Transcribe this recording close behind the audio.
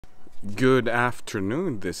Good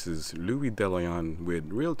afternoon. This is Louis DeLeon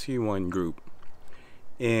with Realty One Group.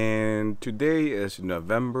 And today is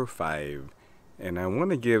November 5, and I want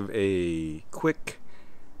to give a quick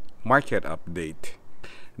market update.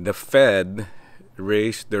 The Fed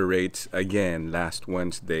raised the rates again last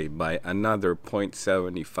Wednesday by another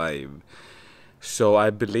 0.75. So I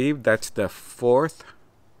believe that's the fourth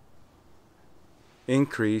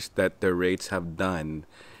increase that the rates have done,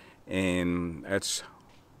 and that's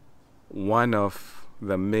one of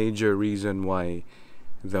the major reason why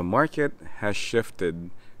the market has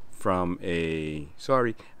shifted from a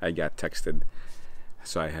sorry, I got texted,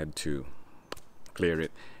 so I had to clear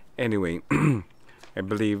it. Anyway, I'm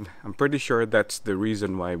pretty sure that's the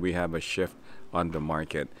reason why we have a shift on the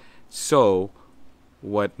market. So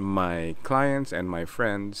what my clients and my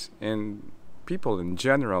friends and people in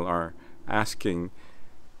general are asking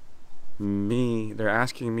they're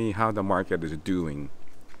asking me how the market is doing.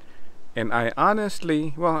 And I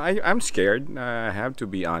honestly, I'm scared. I have to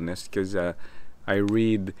be honest because I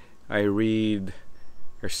read, I read,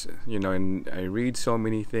 and I read so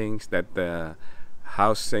many things that the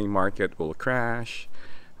housing market will crash.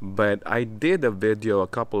 But I did a video a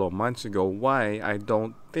couple of months ago why I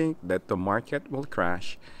don't think that the market will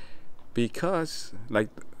crash, because like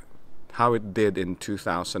how it did in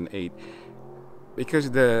 2008,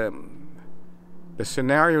 because the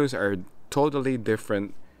scenarios are totally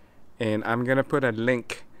different. And I'm gonna put a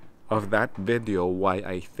link of that video why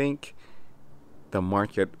I think the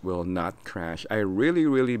market will not crash. I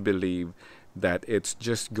really believe that it's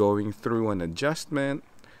just going through an adjustment,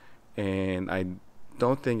 and I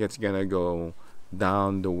don't think it's gonna go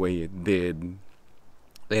down the way it did.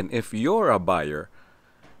 And if you're a buyer,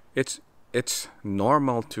 it's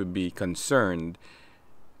normal to be concerned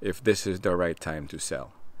if this is the right time to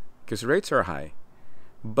sell, because rates are high.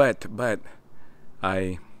 But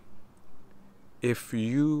I if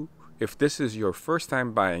this is your first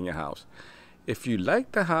time buying a house, if you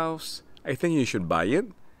like the house, I think you should buy it.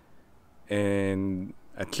 And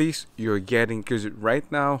at least you're getting, because right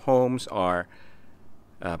now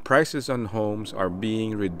prices on homes are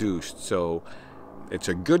being reduced, so it's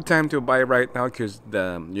a good time to buy right now because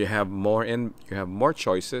you have more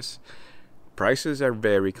choices. Prices are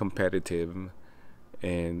very competitive,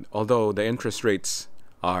 and although the interest rates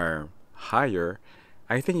are higher,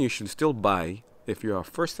 I think you should still buy if you're a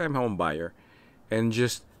first-time home buyer and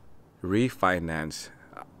just refinance.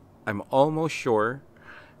 I'm almost sure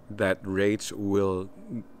that rates will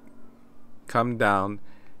come down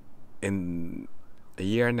in a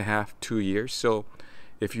year and a half, 2 years. So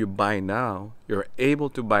if you buy now, you're able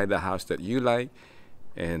to buy the house that you like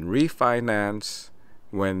and refinance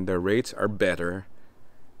when the rates are better.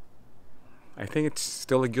 I think it's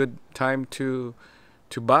still a good time to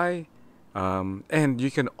buy. And you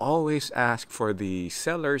can always ask for the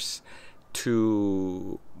sellers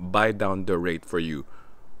to buy down the rate for you.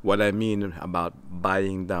 What I mean about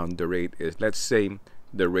buying down the rate is, let's say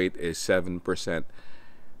the rate is 7%.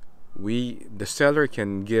 The seller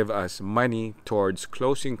can give us money towards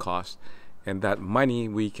closing costs, and that money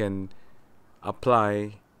we can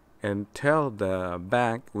apply and tell the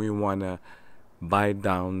bank we want to buy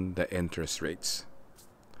down the interest rates.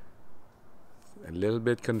 A little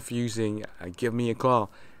bit confusing. Give me a call.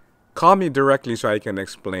 Call me directly so I can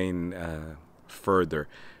explain further.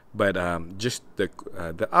 But just the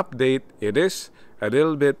update, it is a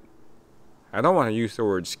little bit, I don't want to use the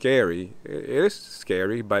word scary. It is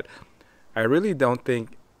scary, but I really don't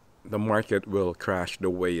think the market will crash the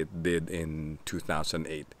way it did in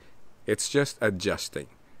 2008. It's just adjusting.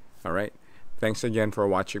 All right. Thanks again for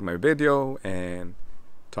watching my video, and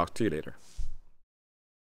talk to you later.